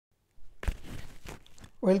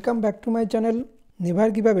Welcome back to my channel never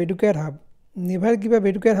give up educare hub. Never give up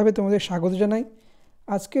educare হাবে তোমাদের স্বাগত জানাই।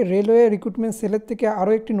 আজকে রেলওয়ে রিক্রুটমেন্ট সেলের থেকে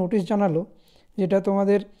আরও একটি নোটিশ জানালো, যেটা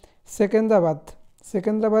তোমাদের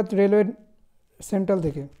সেকেন্দ্রাবাদ রেলওয়ে সেন্ট্রাল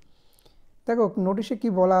থেকে। দেখো নোটিশে কি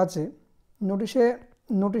বলা আছে,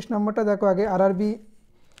 নোটিশ নাম্বারটা দেখো আগে, RRB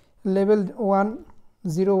লেভেল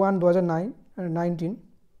 101 2019।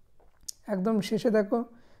 একদম শেষে দেখো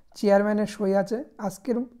চেয়ারম্যানের সই আছে। আজকে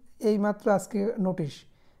নোটিশ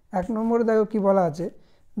 1 নম্বরে দেখো কি বলা আছে,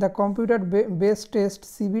 the computer based test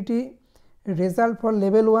CBT result for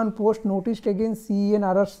level 1 post noticed again CEN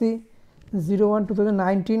RRC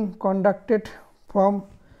 01/2019 conducted from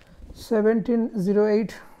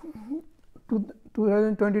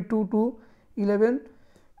 17/08/2022 to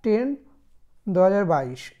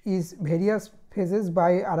 11/10/2022 is various phases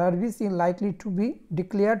by RRBs in likely to be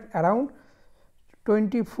declared around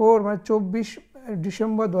 24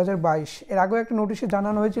 December 2022। এর আগেও একটা নোটিশে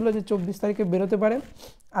জানানো হয়েছিল যে 24 তারিখে বেরোতে পারে।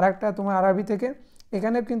 আর একটা তোমার RRB থেকে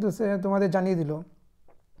এখানে কিন্তু তোমাদের জানিয়ে দিল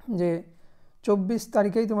যে 24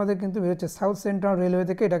 তারিখেই তোমাদের কিন্তু বেরোচ্ছে, সাউথ সেন্ট্রাল রেলওয়ে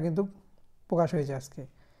থেকে এটা কিন্তু প্রকাশ হয়েছে আজকে।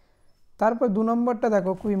 তারপর 2 নম্বরটা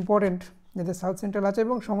দেখো, খুব ইম্পর্টেন্ট, যাতে সাউথ সেন্ট্রাল আছে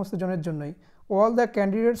এবং সমস্ত জনের জন্যই। All the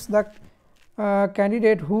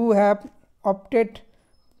candidate who have opted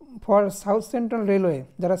for south central railway,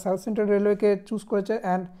 যারা সাউথ সেন্ট্রাল রেলওয়েকে চুজ করেছে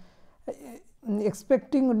and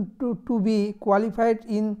expecting two B qualified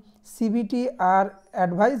in CBT R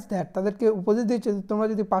advice that, তাদেরকে উপদেশ দিয়েছে তোমরা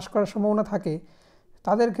যদি পাস করার সম্ভাবনা থাকে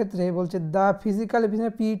তাদের ক্ষেত্রে বলছে the physical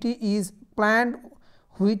PET is planned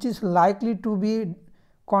which is likely to be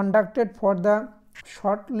conducted for the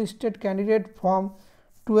short listed candidate from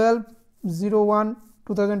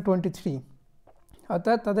 12/01/2023।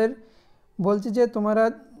 অর্থাৎ তাদের বলছে যে তোমরা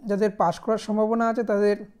যাদের পাস করার সম্ভাবনা আছে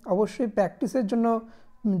তাদের অবশ্যই প্র্যাকটিসের জন্য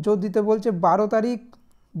জোর দিতে বলছে।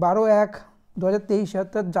 12/1/2023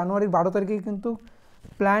 অর্থাৎ জানুয়ারির 12 তারিখেই কিন্তু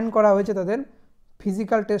প্ল্যান করা হয়েছে তাদের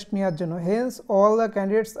ফিজিক্যাল টেস্ট নেওয়ার জন্য। Haynes all the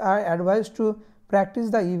candidates are advice two practice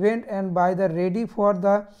the event and by the ready for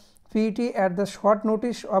the PET at the short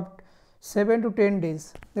notice of 7 to 10 days।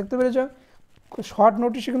 দেখতে পেরেছ, শর্ট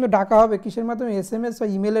নোটিশে কিন্তু ডাকা হবে কিসের মাধ্যমে? SMS বা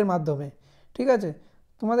ইমেলের মাধ্যমে। ঠিক আছে,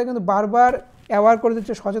 তোমাদের কিন্তু বারবার অ্যাওয়ার করে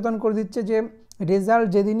দিচ্ছে, সচেতন করে দিচ্ছে যে রেজাল্ট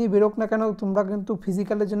যেদিনই বেরোক না কেন তোমরা কিন্তু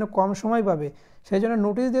ফিজিক্যালের জন্য কম সময় পাবে। সেই জন্য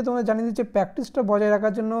নোটিশ দিয়ে তোমরা জানিয়ে দিচ্ছে প্র্যাকটিসটা বজায়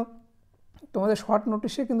রাখার জন্য তোমাদের শর্ট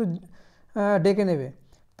নোটিশে কিন্তু ডেকে নেবে।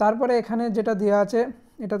 তারপরে এখানে যেটা দেওয়া আছে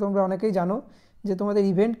এটা তোমরা অনেকেই জানো যে তোমাদের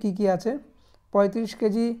ইভেন্ট কি আছে। 35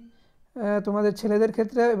 কেজি তোমাদের ছেলেদের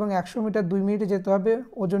ক্ষেত্রে এবং 100 মিটার 2 মিনিটে যেতে হবে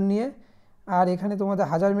ওজন নিয়ে। আর এখানে তোমাদের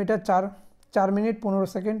 1000 মিটার 4 মিনিট 15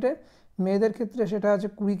 সেকেন্ডে। মেয়েদের ক্ষেত্রে সেটা আছে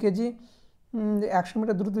 20 কেজি 100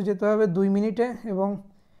 মিটার দ্রুত যেতে হবে 2 মিনিটে এবং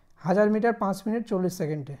 1000 মিটার 5 মিনিট 40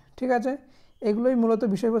 সেকেন্ডে। ঠিক আছে, এগুলোই মূলত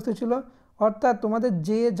বিষয়বস্তু ছিল। অর্থাৎ তোমাদের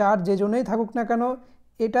যে জন্যই থাকুক না কেন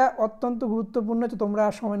এটা অত্যন্ত গুরুত্বপূর্ণ যে তোমরা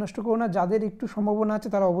আর সময় নষ্ট করো না। যাদের একটু সম্ভাবনা আছে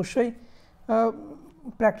তারা অবশ্যই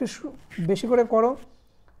প্র্যাকটিস বেশি করে করো।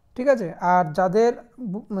 ঠিক আছে, আর যাদের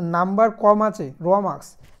নাম্বার কম আছে র মার্কস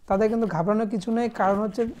তাদের কিন্তু ঘাবড়ানোর কিছু নেই, কারণ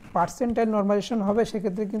হচ্ছে পার্সেন্টাইল নর্মালাইজেশন হবে,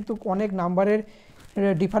 সেক্ষেত্রে কিন্তু অনেক নাম্বারের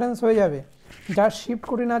ডিফারেন্স হয়ে যাবে। যার শিফট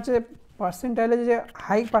কঠিন আছে পার্সেন্টাইলে যে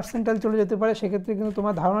হাই পার্সেন্টাইল চলে যেতে পারে, সেক্ষেত্রে কিন্তু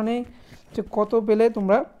তোমার ধারণা নেই যে কত পেলে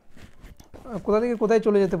তোমরা কোথা থেকে কোথায়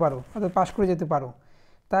চলে যেতে পারো, অর্থাৎ পাস করে যেতে পারো।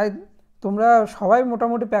 তাই তোমরা সবাই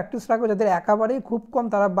মোটামুটি প্র্যাকটিস রাখো, যাদের একেবারেই খুব কম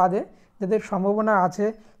তারা বাদে, যাদের সম্ভাবনা আছে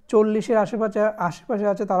 40-এর আশেপাশে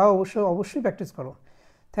আছে তারাও অবশ্যই প্র্যাকটিস করো।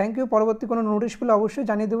 Thank you. পরবর্তী কোনো নোটিশ পেলে অবশ্যই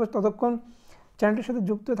জানিয়ে দেবো। ততক্ষণ চ্যানেলটির সাথে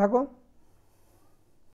যুক্ত থাকো।